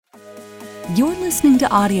You're listening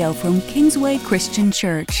to audio from Kingsway Christian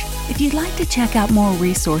Church. If you'd like to check out more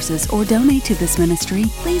resources or donate to this ministry,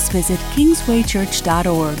 please visit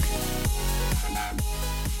kingswaychurch.org.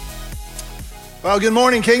 Well, good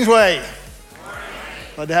morning, Kingsway.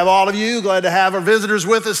 Glad to have all of you. Glad to have our visitors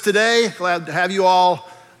with us today. Glad to have you all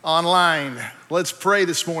online. Let's pray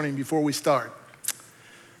this morning before we start.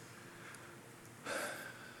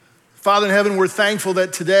 Father in heaven, we're thankful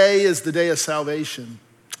that today is the day of salvation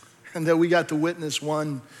and that we got to witness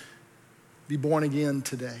one be born again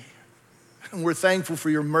today. And we're thankful for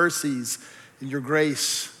your mercies and your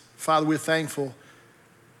grace. Father, we're thankful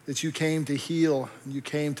that you came to heal and you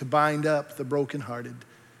came to bind up the brokenhearted.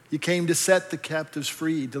 You came to set the captives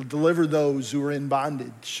free, to deliver those who are in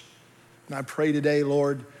bondage. And I pray today,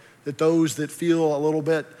 Lord, that those that feel a little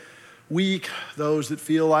bit weak, those that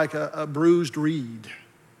feel like a bruised reed,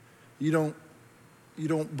 you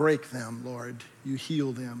don't break them, Lord. You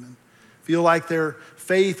heal them. And feel like their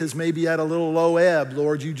faith is maybe at a little low ebb,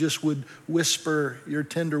 Lord, you just would whisper your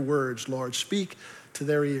tender words, Lord. Speak to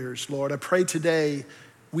their ears, Lord. I pray today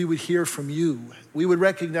we would hear from you. We would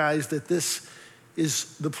recognize that this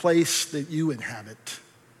is the place that you inhabit.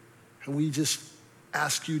 And we just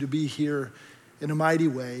ask you to be here in a mighty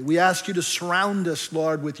way. We ask you to surround us,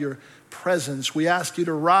 Lord, with your presence. We ask you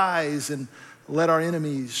to rise and let our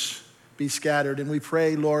enemies be scattered. And we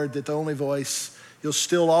pray, Lord, that the only voice, you'll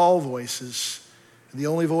still all voices. And the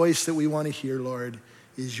only voice that we want to hear, Lord,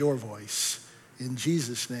 is your voice. In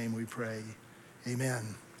Jesus' name we pray. Amen.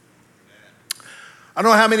 I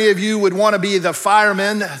don't know how many of you would want to be the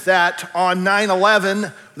firemen that on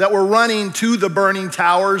 9/11 that were running to the burning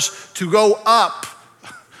towers to go up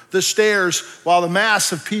the stairs while the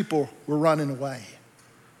mass of people were running away.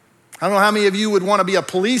 I don't know how many of you would want to be a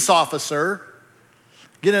police officer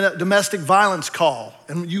getting a domestic violence call.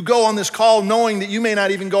 And you go on this call knowing that you may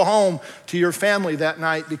not even go home to your family that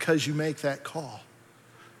night because you make that call.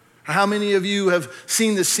 Or how many of you have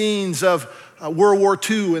seen the scenes of World War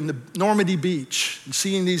II in the Normandy beach and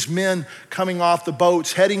seeing these men coming off the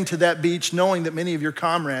boats, heading to that beach, knowing that many of your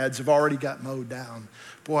comrades have already got mowed down?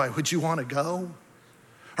 Boy, would you want to go?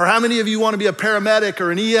 Or how many of you want to be a paramedic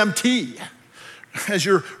or an EMT as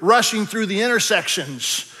you're rushing through the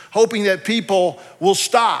intersections, hoping that people will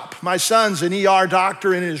stop? My son's an ER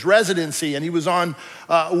doctor in his residency, and he was on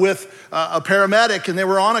with a paramedic, and they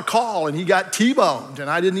were on a call, and he got T-boned. And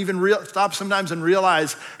I didn't even stop sometimes and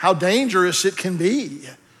realize how dangerous it can be.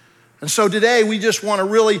 And so today, we just want to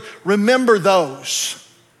really remember those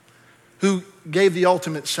who gave the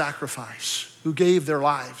ultimate sacrifice, who gave their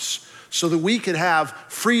lives so that we could have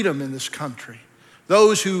freedom in this country.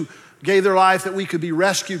 Those who gave their life that we could be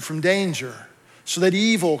rescued from danger, so that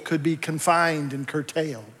evil could be confined and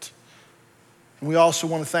curtailed. And we also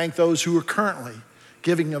want to thank those who are currently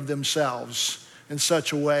giving of themselves in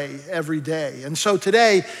such a way every day. And so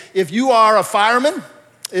today, if you are a fireman,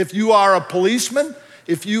 if you are a policeman,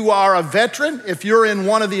 if you are a veteran, if you're in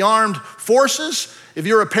one of the armed forces, if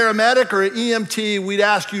you're a paramedic or an EMT, we'd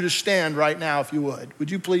ask you to stand right now if you would. Would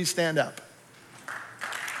you please stand up?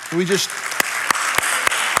 We just...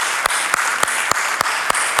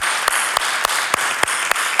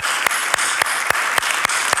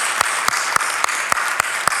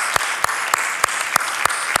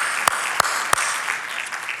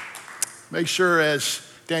 Make sure, as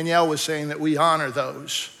Danielle was saying, that we honor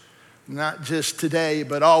those, not just today,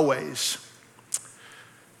 but always.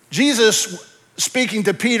 Jesus, speaking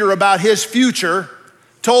to Peter about his future,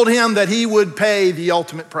 told him that he would pay the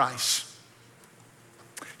ultimate price.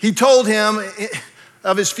 He told him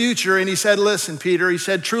of his future, and he said, listen, Peter, he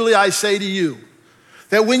said, truly I say to you,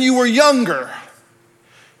 that when you were younger,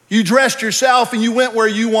 you dressed yourself and you went where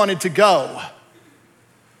you wanted to go.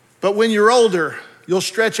 But when you're older, you'll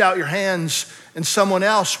stretch out your hands and someone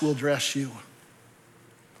else will dress you.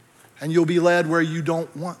 And you'll be led where you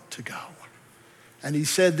don't want to go. And he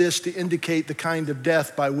said this to indicate the kind of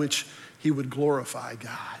death by which he would glorify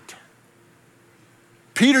God.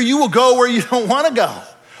 Peter, you will go where you don't want to go.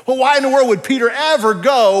 Well, why in the world would Peter ever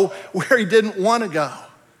go where he didn't want to go?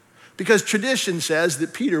 Because tradition says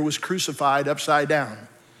that Peter was crucified upside down.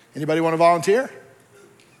 Anybody want to volunteer?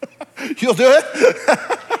 You'll do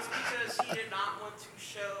it?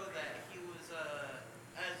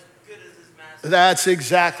 That's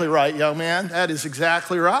exactly right, young man. That is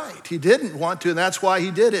exactly right. He didn't want to, and that's why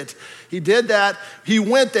he did it. He did that. He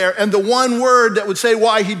went there, and the one word that would say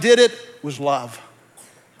why he did it was love.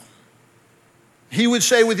 He would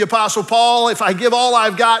say with the Apostle Paul, if I give all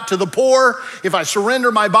I've got to the poor, if I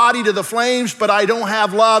surrender my body to the flames, but I don't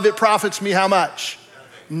have love, it profits me how much?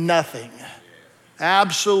 Nothing.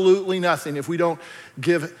 Absolutely nothing if we don't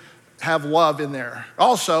give have love in there.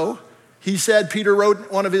 Also, he said, Peter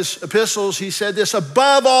wrote one of his epistles, he said this,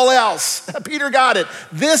 above all else, Peter got it.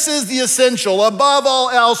 This is the essential. Above all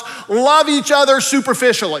else, love each other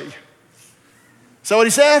superficially. Is that what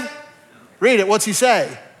he said? Read it. What's he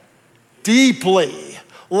say? Deeply.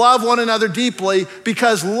 Love one another deeply,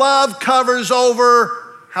 because love covers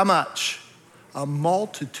over how much? A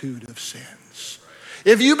multitude of sins.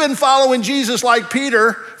 If you've been following Jesus like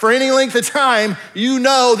Peter for any length of time, you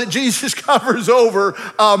know that Jesus covers over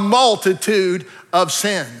a multitude of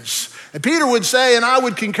sins. And Peter would say, and I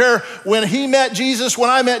would concur, when I met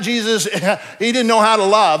Jesus, he didn't know how to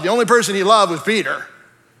love. The only person he loved was Peter.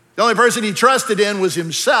 The only person he trusted in was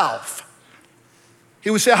himself. He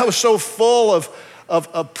would say, I was so full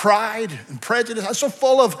of pride and prejudice. I was so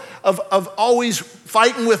full of always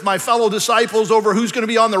fighting with my fellow disciples over who's going to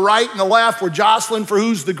be on the right and the left. We're jostling for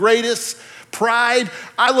who's the greatest. Pride.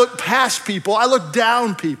 I looked past people. I looked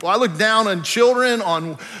down people. I looked down on children,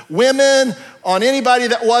 on women, on anybody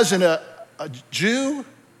that wasn't a Jew.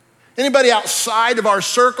 Anybody outside of our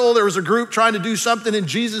circle. There was a group trying to do something in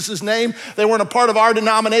Jesus' name. They weren't a part of our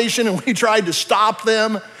denomination, and we tried to stop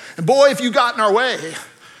them. And boy, if you got in our way,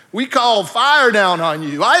 we called fire down on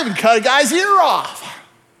you. I even cut a guy's ear off.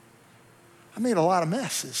 I made a lot of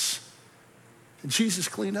messes. And Jesus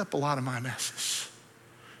cleaned up a lot of my messes.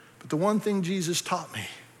 But the one thing Jesus taught me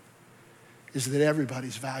is that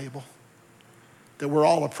everybody's valuable, that we're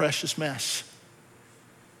all a precious mess.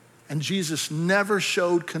 And Jesus never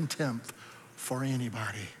showed contempt for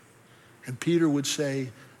anybody. And Peter would say,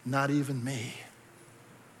 not even me.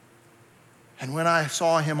 And when I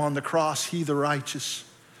saw him on the cross, he the righteous,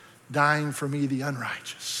 dying for me the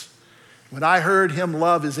unrighteous. When I heard him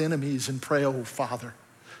love his enemies and pray, oh Father,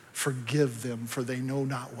 forgive them, for they know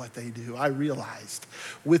not what they do, I realized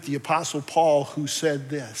with the Apostle Paul, who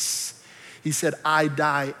said this, he said, I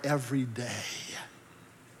die every day.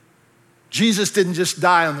 Jesus didn't just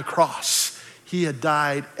die on the cross, he had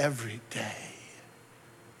died every day.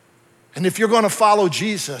 And if you're gonna follow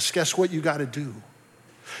Jesus, guess what you gotta do?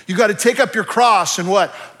 You got to take up your cross and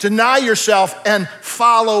what? Deny yourself and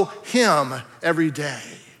follow him every day.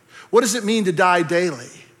 What does it mean to die daily?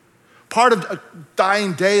 Part of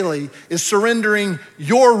dying daily is surrendering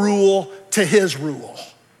your rule to his rule.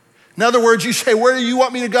 In other words, you say, where do you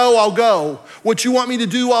want me to go? I'll go. What you want me to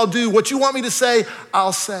do, I'll do. What you want me to say,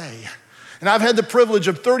 I'll say. And I've had the privilege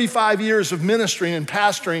of 35 years of ministering and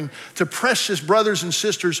pastoring to precious brothers and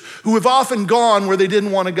sisters who have often gone where they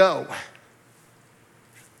didn't want to go.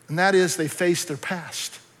 And that is, they faced their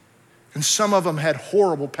past. And some of them had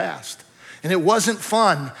horrible past. And it wasn't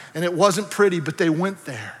fun and it wasn't pretty, but they went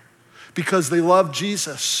there because they loved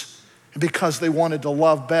Jesus and because they wanted to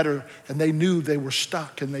love better, and they knew they were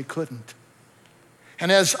stuck and they couldn't.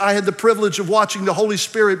 And as I had the privilege of watching the Holy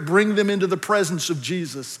Spirit bring them into the presence of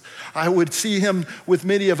Jesus, I would see him with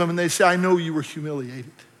many of them, and they say, I know you were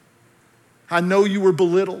humiliated. I know you were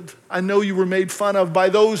belittled. I know you were made fun of by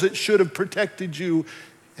those that should have protected you.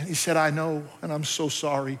 And he said, I know, and I'm so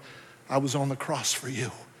sorry. I was on the cross for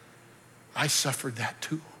you. I suffered that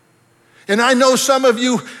too. And I know some of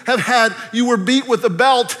you you were beat with a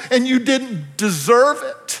belt and you didn't deserve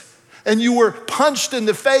it. And you were punched in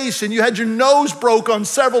the face, and you had your nose broke on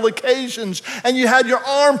several occasions, and you had your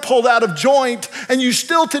arm pulled out of joint, and you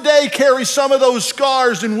still today carry some of those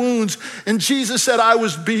scars and wounds. And Jesus said, I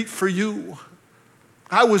was beat for you.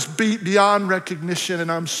 I was beat beyond recognition,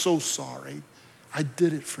 and I'm so sorry. I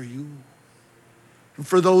did it for you. And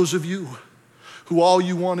for those of you who all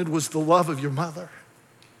you wanted was the love of your mother,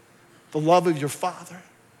 the love of your father,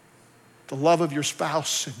 the love of your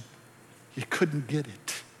spouse, and you couldn't get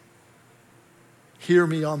it. Hear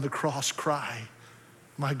me on the cross cry,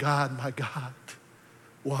 my God,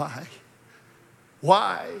 why?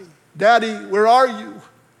 Why? Daddy, where are you?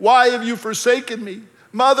 Why have you forsaken me?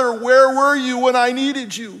 Mother, where were you when I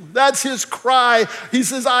needed you? That's his cry. He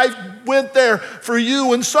says, I went there for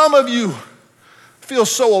you. And some of you feel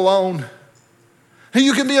so alone.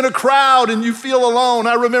 You can be in a crowd and you feel alone.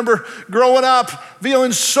 I remember growing up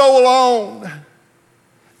feeling so alone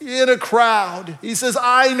in a crowd. He says,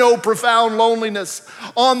 I know profound loneliness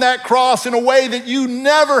on that cross in a way that you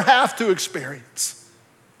never have to experience.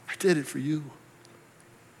 I did it for you.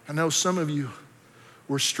 I know some of you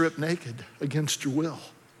were stripped naked against your will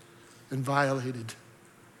and violated.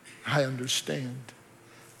 I understand.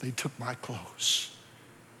 They took my clothes.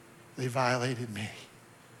 They violated me.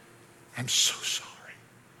 I'm so sorry.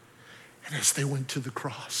 And as they went to the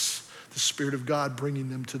cross, the Spirit of God bringing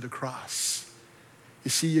them to the cross. You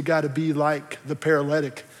see, you got to be like the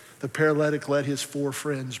paralytic. The paralytic let his 4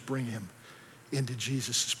 friends bring him into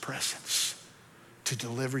Jesus' presence to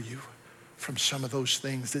deliver you from some of those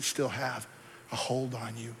things that still have a hold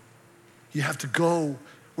on you. You have to go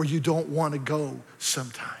where you don't want to go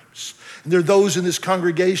sometimes. And there are those in this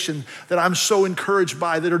congregation that I'm so encouraged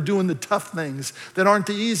by that are doing the tough things, that aren't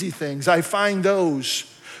the easy things. I find those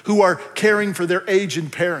who are caring for their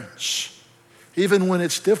aging parents, even when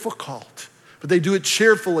it's difficult, but they do it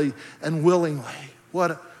cheerfully and willingly.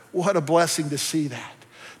 What a blessing to see that.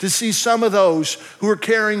 To see some of those who are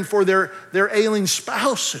caring for their ailing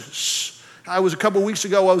spouses. A couple weeks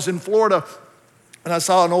ago, I was in Florida, and I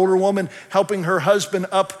saw an older woman helping her husband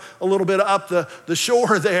up a little bit up the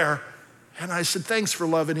shore there. And I said, thanks for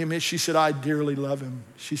loving him. And she said, I dearly love him.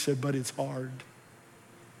 She said, but it's hard.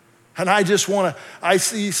 And I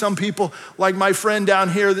see some people like my friend down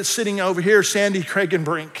here that's sitting over here, Sandy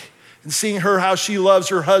Kragenbrink, and seeing her, how she loves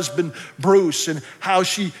her husband, Bruce, and how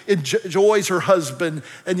she enjoys her husband.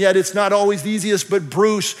 And yet it's not always the easiest, but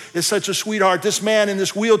Bruce is such a sweetheart. This man in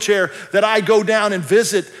this wheelchair that I go down and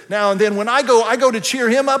visit now and then. When I go to cheer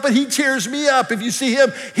him up, and he cheers me up. If you see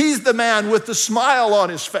him, he's the man with the smile on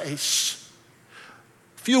his face.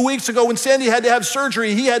 A few weeks ago when Sandy had to have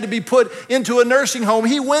surgery, he had to be put into a nursing home.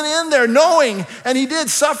 He went in there knowing, and he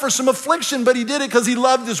did suffer some affliction, but he did it because he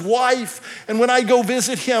loved his wife. And when I go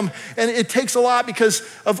visit him, and it takes a lot because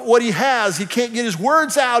of what he has, he can't get his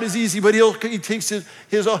words out as easy, but he takes his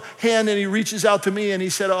hand and he reaches out to me and he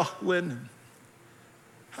said, oh, Lyndon,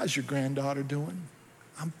 how's your granddaughter doing?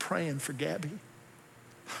 I'm praying for Gabby.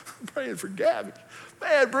 I'm praying for Gabby.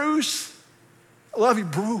 Man, Bruce, I love you,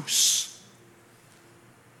 Bruce.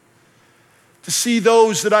 To see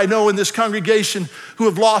those that I know in this congregation who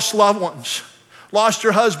have lost loved ones, lost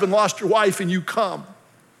your husband, lost your wife, and you come.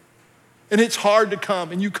 And it's hard to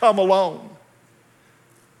come, and you come alone.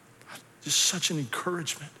 Just such an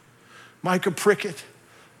encouragement. Micah Prickett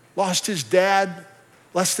lost his dad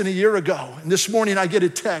less than a year ago. And this morning I get a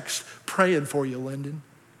text praying for you, Lyndon.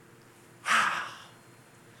 Wow.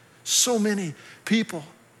 So many people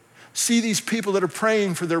see these people that are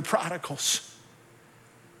praying for their prodigals.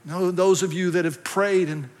 No, those of you that have prayed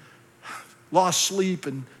and lost sleep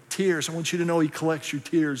and tears, I want you to know he collects your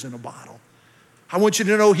tears in a bottle. I want you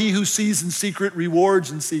to know he who sees in secret rewards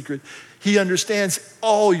in secret. He understands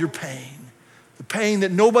all your pain. The pain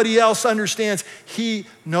that nobody else understands, he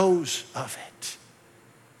knows of it.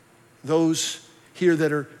 Those here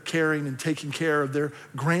that are caring and taking care of their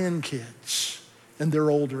grandkids in their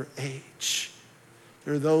older age.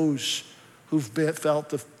 There are those who've felt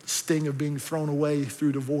the sting of being thrown away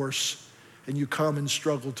through divorce, and you come and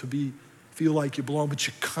struggle to feel like you belong, but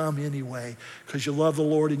you come anyway because you love the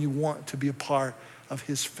Lord and you want to be a part of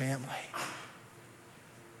his family.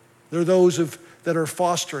 There are those that are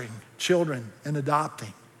fostering children and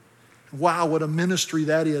adopting. Wow, what a ministry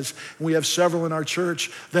that is. And we have several in our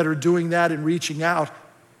church that are doing that and reaching out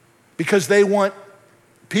because they want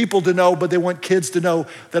people to know, but they want kids to know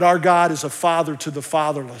that our God is a father to the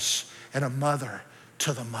fatherless and a mother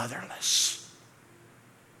to the motherless.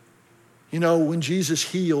 You know, when Jesus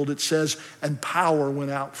healed, it says, and power went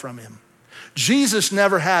out from him. Jesus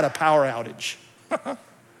never had a power outage.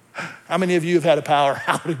 How many of you have had a power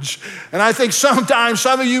outage? And I think sometimes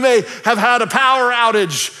some of you may have had a power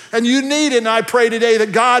outage and you need it. And I pray today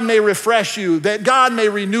that God may refresh you, that God may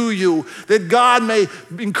renew you, that God may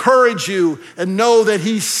encourage you and know that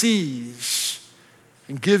he sees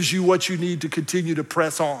and gives you what you need to continue to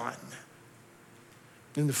press on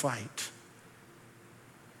in the fight.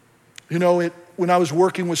 You know, when I was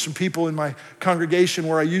working with some people in my congregation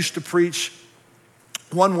where I used to preach,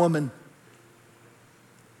 one woman,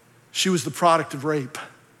 she was the product of rape.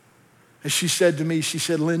 And she said to me, she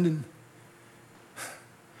said, Lyndon,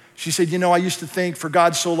 she said, you know, I used to think for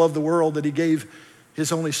God so loved the world that he gave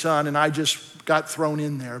his only son, and I just got thrown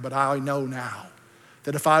in there. But I know now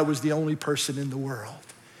that if I was the only person in the world,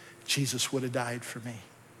 Jesus would have died for me.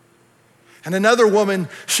 And another woman,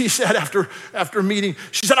 she said after meeting,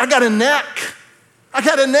 she said, I got a neck.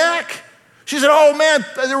 She said, oh man,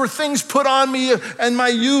 there were things put on me in my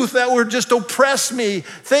youth that were just oppressed me,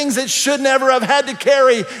 things that should never have had to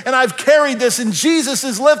carry, and I've carried this, and Jesus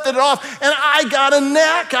has lifted it off, and I got a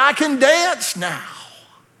neck. I can dance now.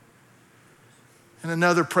 And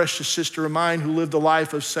another precious sister of mine who lived a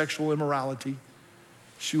life of sexual immorality.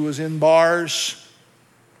 She was in bars,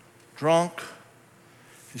 drunk,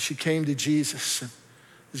 and she came to Jesus. And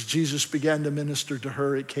as Jesus began to minister to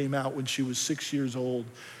her, it came out when she was 6 years old.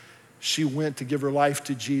 She went to give her life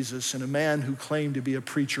to Jesus, and a man who claimed to be a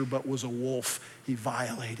preacher but was a wolf, he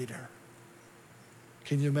violated her.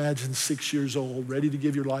 Can you imagine 6 years old, ready to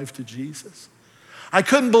give your life to Jesus? I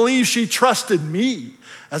couldn't believe she trusted me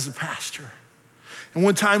as a pastor. And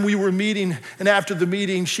one time we were meeting, and after the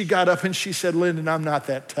meeting, she got up and she said, Lyndon, I'm not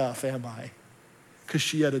that tough, am I? Because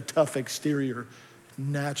she had a tough exterior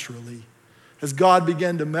naturally. As God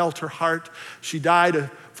began to melt her heart, she died at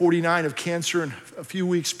 49 of cancer, and a few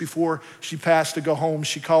weeks before she passed to go home,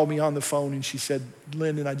 she called me on the phone and she said,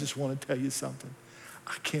 Lyndon, I just want to tell you something.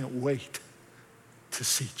 I can't wait to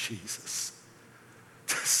see Jesus.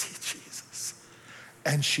 To see Jesus.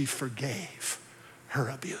 And she forgave her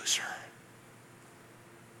abuser.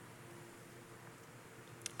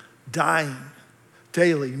 Dying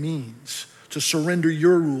daily means to surrender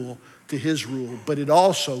your rule to his rule, but it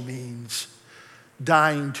also means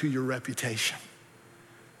dying to your reputation.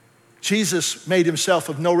 Jesus made himself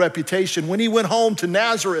of no reputation. When he went home to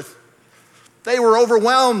Nazareth, they were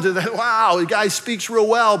overwhelmed. Wow, the guy speaks real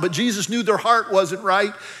well, but Jesus knew their heart wasn't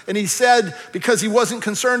right. And he said, because he wasn't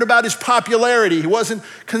concerned about his popularity, he wasn't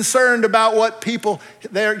concerned about what people,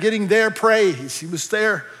 they're getting their praise. He was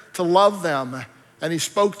there to love them. And he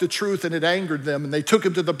spoke the truth, and it angered them. And they took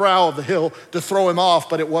him to the brow of the hill to throw him off,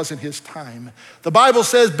 but it wasn't his time. The Bible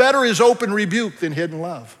says, better is open rebuke than hidden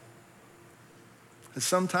love. And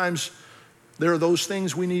sometimes there are those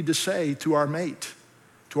things we need to say to our mate,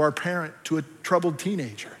 to our parent, to a troubled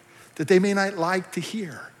teenager, that they may not like to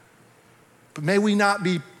hear. But may we not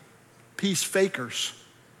be peace fakers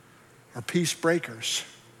or peace breakers.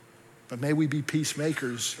 But may we be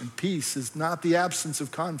peacemakers, and peace is not the absence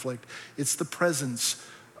of conflict, it's the presence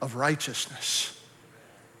of righteousness.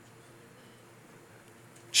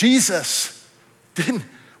 Jesus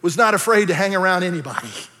was not afraid to hang around anybody.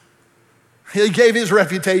 He gave his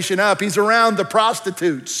reputation up. He's around the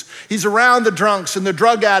prostitutes. He's around the drunks and the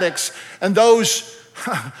drug addicts and those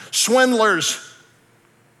swindlers.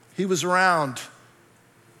 He was around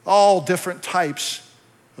all different types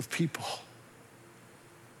of people.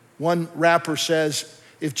 One rapper says,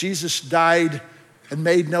 if Jesus died and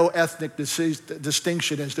made no ethnic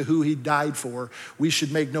distinction as to who he died for, we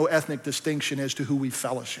should make no ethnic distinction as to who we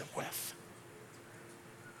fellowship with.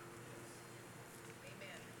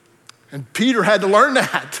 Amen. And Peter had to learn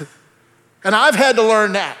that. And I've had to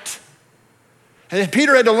learn that. And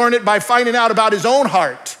Peter had to learn it by finding out about his own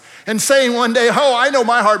heart and saying one day, oh, I know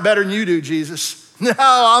my heart better than you do, Jesus. No,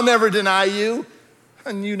 I'll never deny you.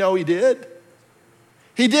 And you know he did.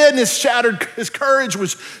 He did, and his courage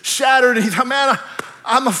was shattered. And he thought, man,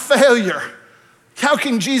 I'm a failure. How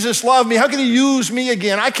can Jesus love me? How can he use me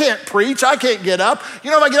again? I can't preach. I can't get up.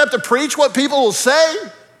 You know, if I get up to preach, what people will say?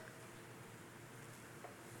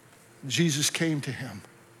 Jesus came to him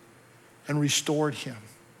and restored him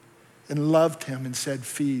and loved him and said,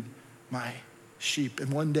 feed my sheep.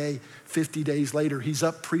 And one day, 50 days later, he's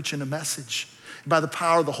up preaching a message. By the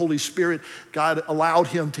power of the Holy Spirit, God allowed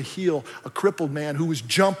him to heal a crippled man who was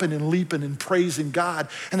jumping and leaping and praising God.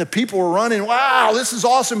 And the people were running, wow, this is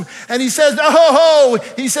awesome. And he says,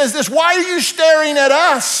 he says this, why are you staring at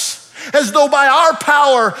us as though by our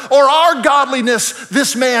power or our godliness,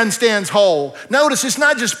 this man stands whole? Notice it's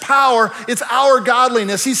not just power, it's our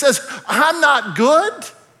godliness. He says, I'm not good.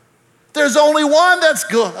 There's only one that's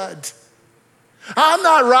good. I'm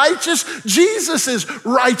not righteous. Jesus is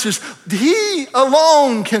righteous. He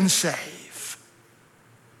alone can save.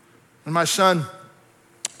 When my son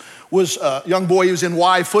was a young boy, he was in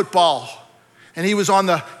Y football, and he was on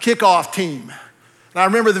the kickoff team. And I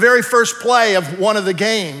remember the very first play of one of the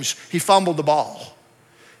games, he fumbled the ball.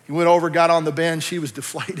 He went over, got on the bench. He was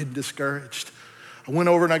deflated and discouraged. I went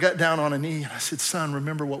over and I got down on a knee, and I said, son,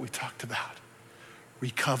 remember what we talked about.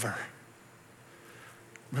 Recover.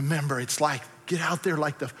 Remember, it's like, get out there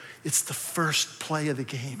like it's the first play of the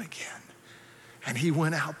game again. And he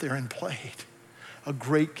went out there and played a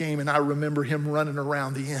great game. And I remember him running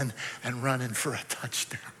around the end and running for a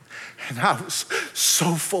touchdown. And I was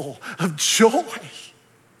so full of joy.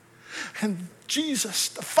 And Jesus,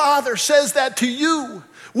 the Father, says that to you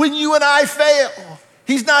when you and I fail.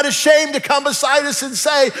 He's not ashamed to come beside us and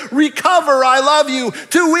say, recover, I love you.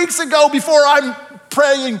 2 weeks ago, before I'm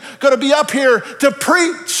praying, going to be up here to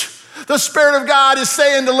preach, the Spirit of God is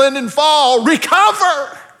saying to Lyndon Fall,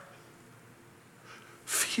 recover.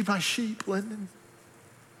 Feed my sheep, Lyndon.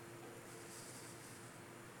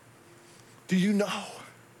 Do you know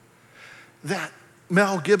that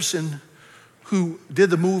Mel Gibson, who did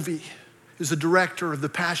the movie, is the director of The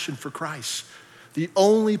Passion for Christ? The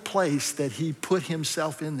only place that he put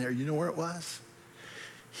himself in there, you know where it was?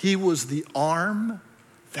 He was the arm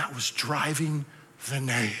that was driving the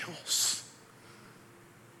nails.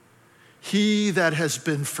 He that has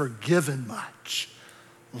been forgiven much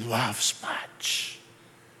loves much.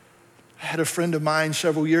 I had a friend of mine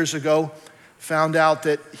several years ago, found out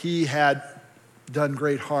that he had done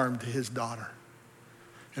great harm to his daughter.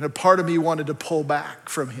 And a part of me wanted to pull back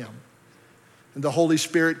from him. And the Holy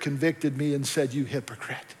Spirit convicted me and said, you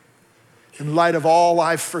hypocrite. In light of all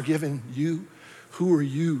I've forgiven you, who are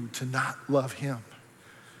you to not love him?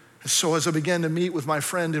 And so as I began to meet with my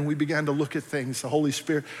friend and we began to look at things, the Holy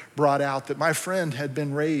Spirit brought out that my friend had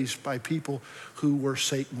been raised by people who were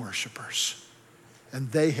Satan worshipers.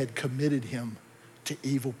 And they had committed him to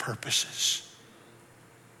evil purposes.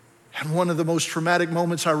 And one of the most traumatic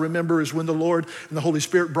moments I remember is when the Lord and the Holy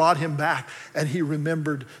Spirit brought him back and he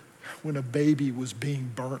remembered when a baby was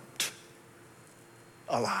being burnt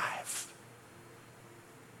alive.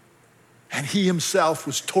 And he himself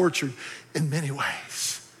was tortured in many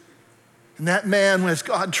ways. And that man, as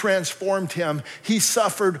God transformed him, he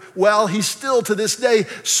suffered well. He still to this day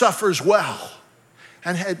suffers well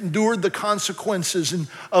and had endured the consequences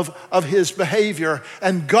of his behavior.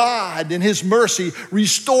 And God, in his mercy,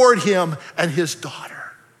 restored him and his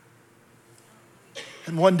daughter.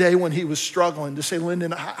 And one day when he was struggling to say,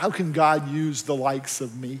 Lyndon, how can God use the likes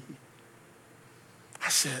of me? I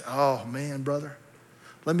said, oh man, brother,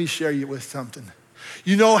 let me share you with something.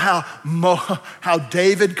 You know how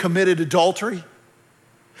David committed adultery?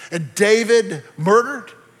 And David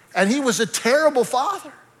murdered? And he was a terrible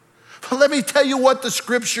father. But let me tell you what the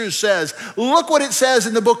scripture says. Look what it says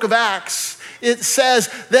in the book of Acts. It says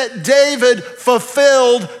that David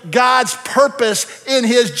fulfilled God's purpose in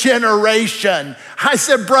his generation. I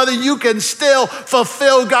said, brother, you can still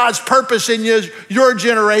fulfill God's purpose in your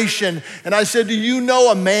generation. And I said, do you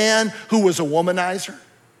know a man who was a womanizer?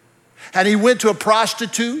 And he went to a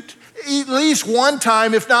prostitute at least one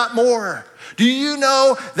time, if not more. Do you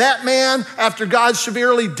know that man, after God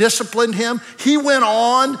severely disciplined him, he went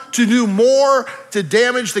on to do more to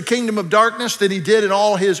damage the kingdom of darkness than he did in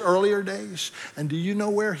all his earlier days? And do you know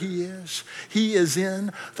where he is? He is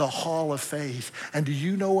in the hall of faith. And do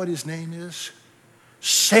you know what his name is?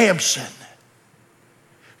 Samson.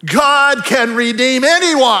 God can redeem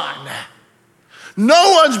anyone.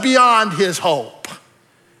 No one's beyond his hope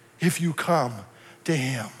if you come to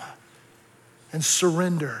him and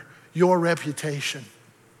surrender your reputation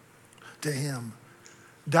to him.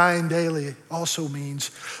 Dying daily also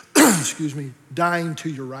means, dying to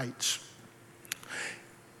your rights.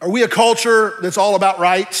 Are we a culture that's all about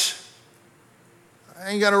rights?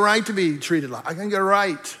 I ain't got a right to be treated like, I ain't got a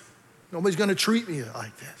right. Nobody's gonna treat me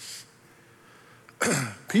like this.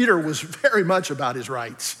 Peter was very much about his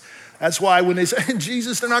rights. That's why when they say,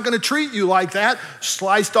 Jesus, they're not gonna treat you like that,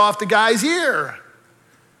 sliced off the guy's ear.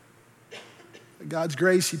 God's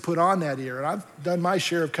grace he put on that ear. And I've done my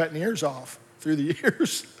share of cutting ears off through the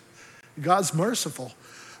years. God's merciful.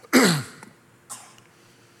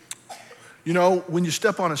 You know, when you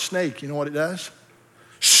step on a snake, you know what it does?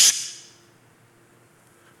 Shh.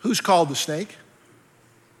 Who's called the snake?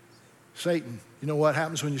 Satan. You know what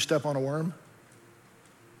happens when you step on a worm?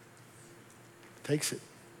 Takes it.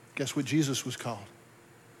 Guess what Jesus was called?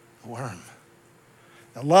 A worm.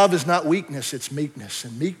 Now, love is not weakness, it's meekness.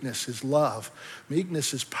 And meekness is love.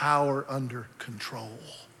 Meekness is power under control.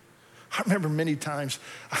 I remember many times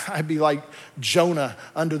I'd be like Jonah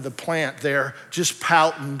under the plant there, just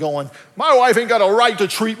pouting, going, my wife ain't got a right to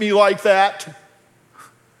treat me like that.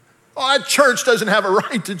 Oh, that church doesn't have a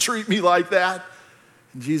right to treat me like that.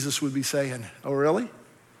 And Jesus would be saying, oh, really?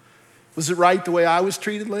 Was it right the way I was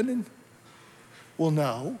treated, Lyndon? Well,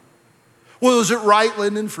 no. Well, is it right,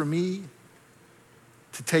 Lyndon, for me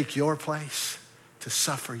to take your place, to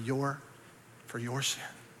suffer for your sin?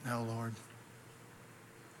 No, Lord.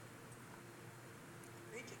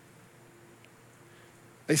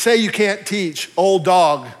 They say you can't teach old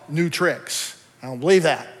dog new tricks. I don't believe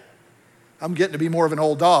that. I'm getting to be more of an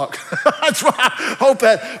old dog. That's why I hope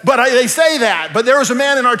that, they say that. But there was a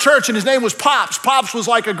man in our church and his name was Pops. Pops was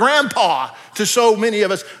like a grandpa to so many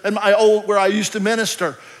of us and where I used to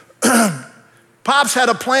minister. Pops had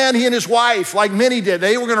a plan, he and his wife, like many did.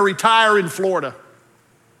 They were gonna retire in Florida.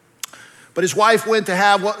 But his wife went to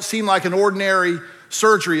have what seemed like an ordinary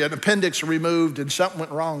surgery, an appendix removed, and something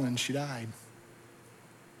went wrong and she died.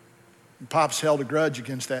 And Pops held a grudge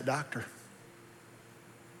against that doctor.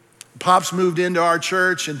 Pops moved into our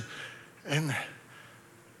church and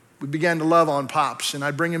we began to love on Pops. And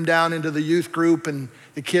I'd bring him down into the youth group and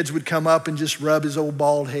the kids would come up and just rub his old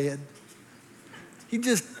bald head. He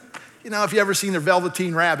just, if you ever seen the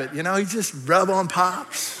Velveteen Rabbit, he just rub on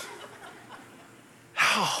Pops.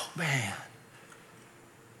 Oh, man.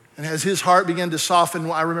 And as his heart began to soften,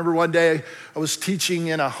 I remember one day I was teaching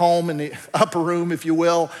in a home in the upper room, if you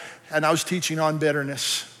will, and I was teaching on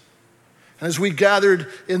bitterness. And as we gathered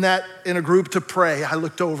in a group to pray, I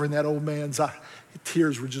looked over in that old man's eye.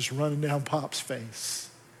 Tears were just running down Pop's face.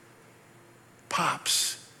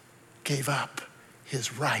 Pops gave up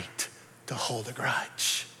his right to hold a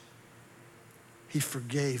grudge. He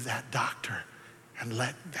forgave that doctor and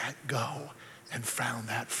let that go and found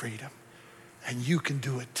that freedom. And you can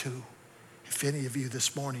do it too. If any of you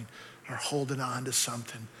this morning are holding on to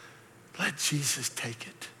something, let Jesus take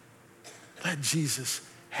it. Let Jesus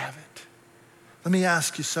have it. Let me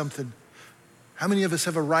ask you something. How many of us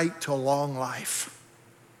have a right to a long life?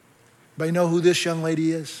 Anybody know who this young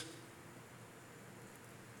lady is?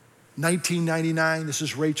 1999, this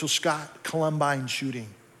is Rachel Scott, Columbine shooting.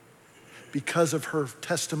 Because of her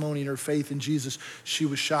testimony and her faith in Jesus, she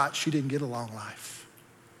was shot. She didn't get a long life.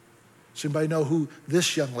 Does anybody know who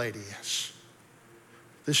this young lady is?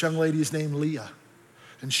 This young lady is named Leah.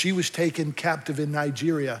 And she was taken captive in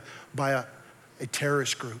Nigeria by a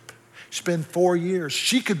terrorist group. Spent 4 years.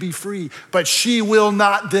 She could be free, but she will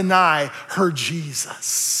not deny her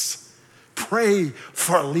Jesus. Pray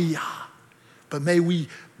for Leah. But may we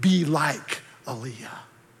be like Leah.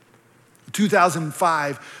 In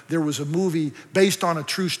 2005, there was a movie based on a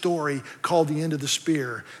true story called The End of the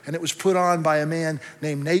Spear. And it was put on by a man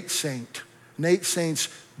named Nate Saint. Nate Saint's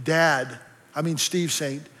dad, Steve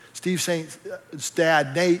Saint. Steve Saint's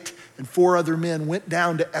dad, Nate, and 4 other men went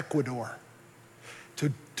down to Ecuador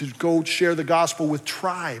to go share the gospel with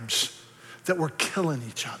tribes that were killing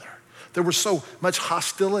each other. There was so much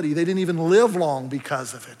hostility. They didn't even live long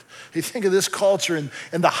because of it. You think of this culture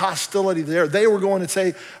and the hostility there. They were going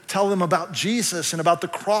to tell them about Jesus and about the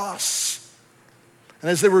cross. And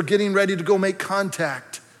as they were getting ready to go make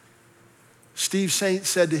contact, Steve Saint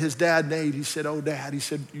said to his dad, Nate, he said, "Oh, Dad," he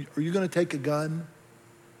said, "are you going to take a gun?"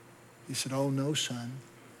 He said, "Oh, no, son,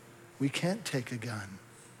 we can't take a gun."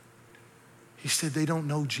 He said, "They don't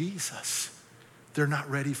know Jesus. They're not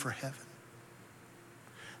ready for heaven."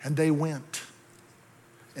 And they went,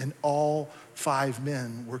 and all 5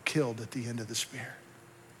 men were killed at the end of the spear.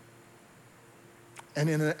 And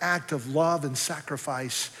in an act of love and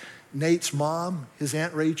sacrifice, Nate's mom, his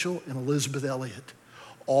Aunt Rachel, and Elizabeth Elliott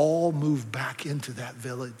all moved back into that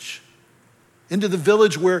village, into the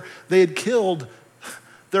village where they had killed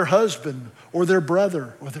their husband or their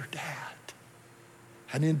brother or their dad.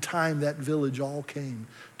 And in time, that village all came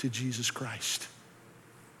to Jesus Christ.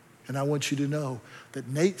 And I want you to know that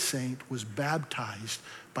Nate Saint was baptized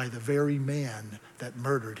by the very man that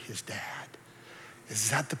murdered his dad. Is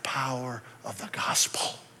that the power of the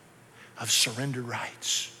gospel of surrendered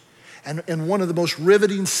rights? And one of the most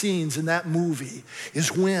riveting scenes in that movie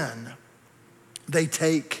is when they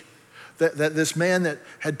take that this man that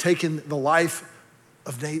had taken the life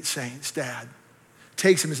of Nate Saint's dad,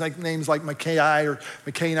 takes him, his name's like McKay,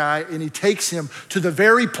 and he takes him to the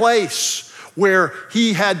very place where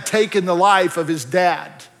he had taken the life of his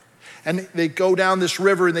dad. And they go down this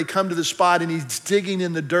river and they come to the spot and he's digging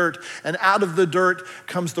in the dirt, and out of the dirt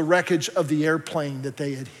comes the wreckage of the airplane that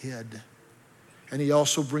they had hid. And he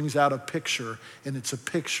also brings out a picture, and it's a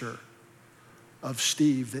picture of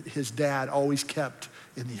Steve that his dad always kept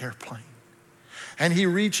in the airplane. And he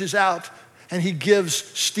reaches out and he gives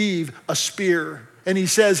Steve a spear and he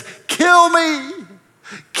says, "Kill me,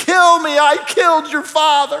 I killed your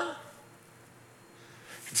father."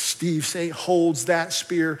 And Steve Saint holds that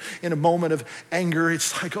spear in a moment of anger.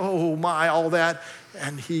 It's like, oh my, all that.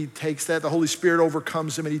 And he takes that, the Holy Spirit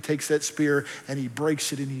overcomes him, and he takes that spear and he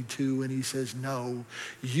breaks it in two, and he says, "No,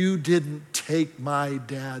 you didn't take my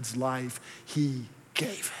dad's life, he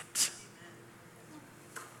gave it."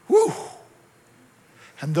 Woo!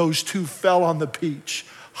 And those two fell on the beach,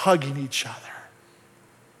 hugging each other.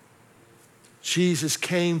 Jesus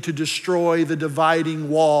came to destroy the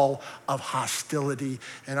dividing wall of hostility.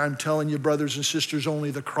 And I'm telling you, brothers and sisters,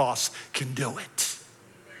 only the cross can do it.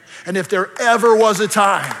 And if there ever was a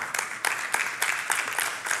time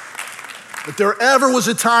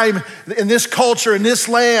in this culture, in this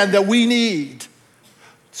land, that we need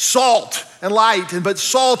salt and light, but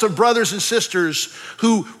salt of brothers and sisters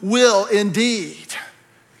who will indeed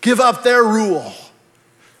give up their rule,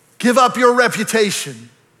 give up your reputation,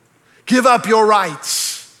 give up your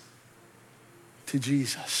rights to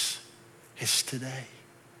Jesus, it's today.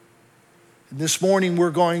 And this morning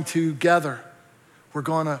we're going to gather.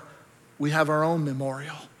 We have our own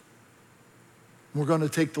memorial. We're going to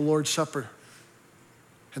take the Lord's Supper.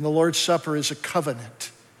 And the Lord's Supper is a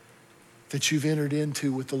covenant that you've entered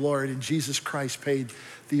into with the Lord. And Jesus Christ paid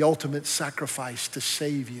the ultimate sacrifice to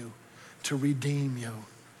save you, to redeem you,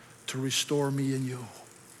 to restore me and you.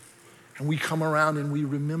 And we come around and we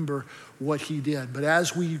remember what he did. But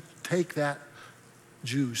as we take that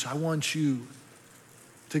juice, I want you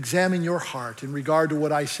to examine your heart in regard to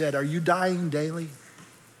what I said. Are you dying daily?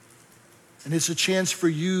 And it's a chance for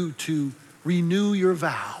you to renew your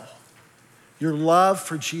vow your love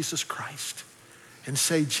for Jesus Christ and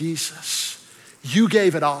say, Jesus, you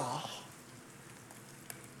gave it all.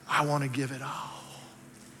 I want to give it all.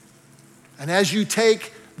 And as you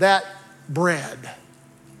take that bread,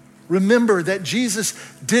 remember that Jesus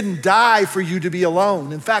didn't die for you to be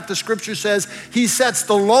alone. In fact, the scripture says he sets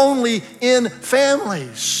the lonely in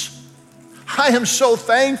families. I am so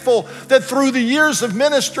thankful that through the years of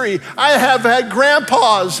ministry, I have had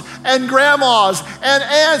grandpas and grandmas and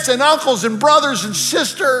aunts and uncles and brothers and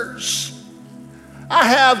sisters. I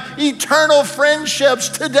have eternal friendships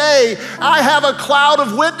today. I have a cloud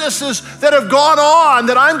of witnesses that have gone on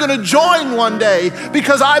that I'm going to join one day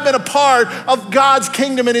because I've been a part of God's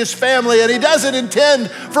kingdom and his family. And he doesn't intend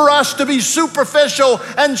for us to be superficial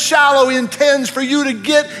and shallow. He intends for you to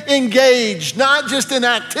get engaged, not just in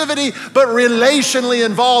activity, but relationally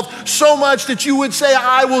involved, so much that you would say,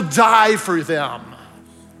 I will die for them.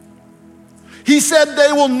 He said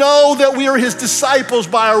they will know that we are his disciples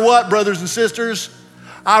by our what, brothers and sisters?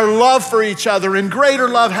 Our love for each other. And greater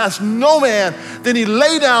love has no man than he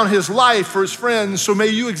lay down his life for his friends. So may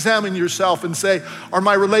you examine yourself and say, are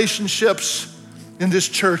my relationships in this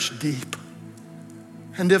church deep?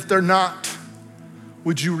 And if they're not,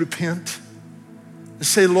 would you repent and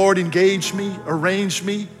say, Lord, engage me, arrange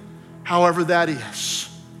me, however that is.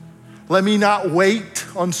 Let me not wait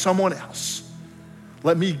on someone else.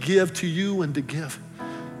 Let me give to you and to give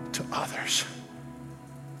to others.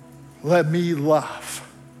 Let me love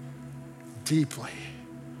deeply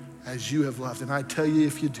as you have loved. And I tell you,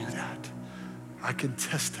 if you do that, I can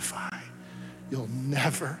testify you'll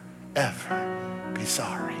never, ever be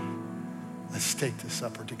sorry. Let's take this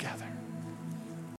supper together.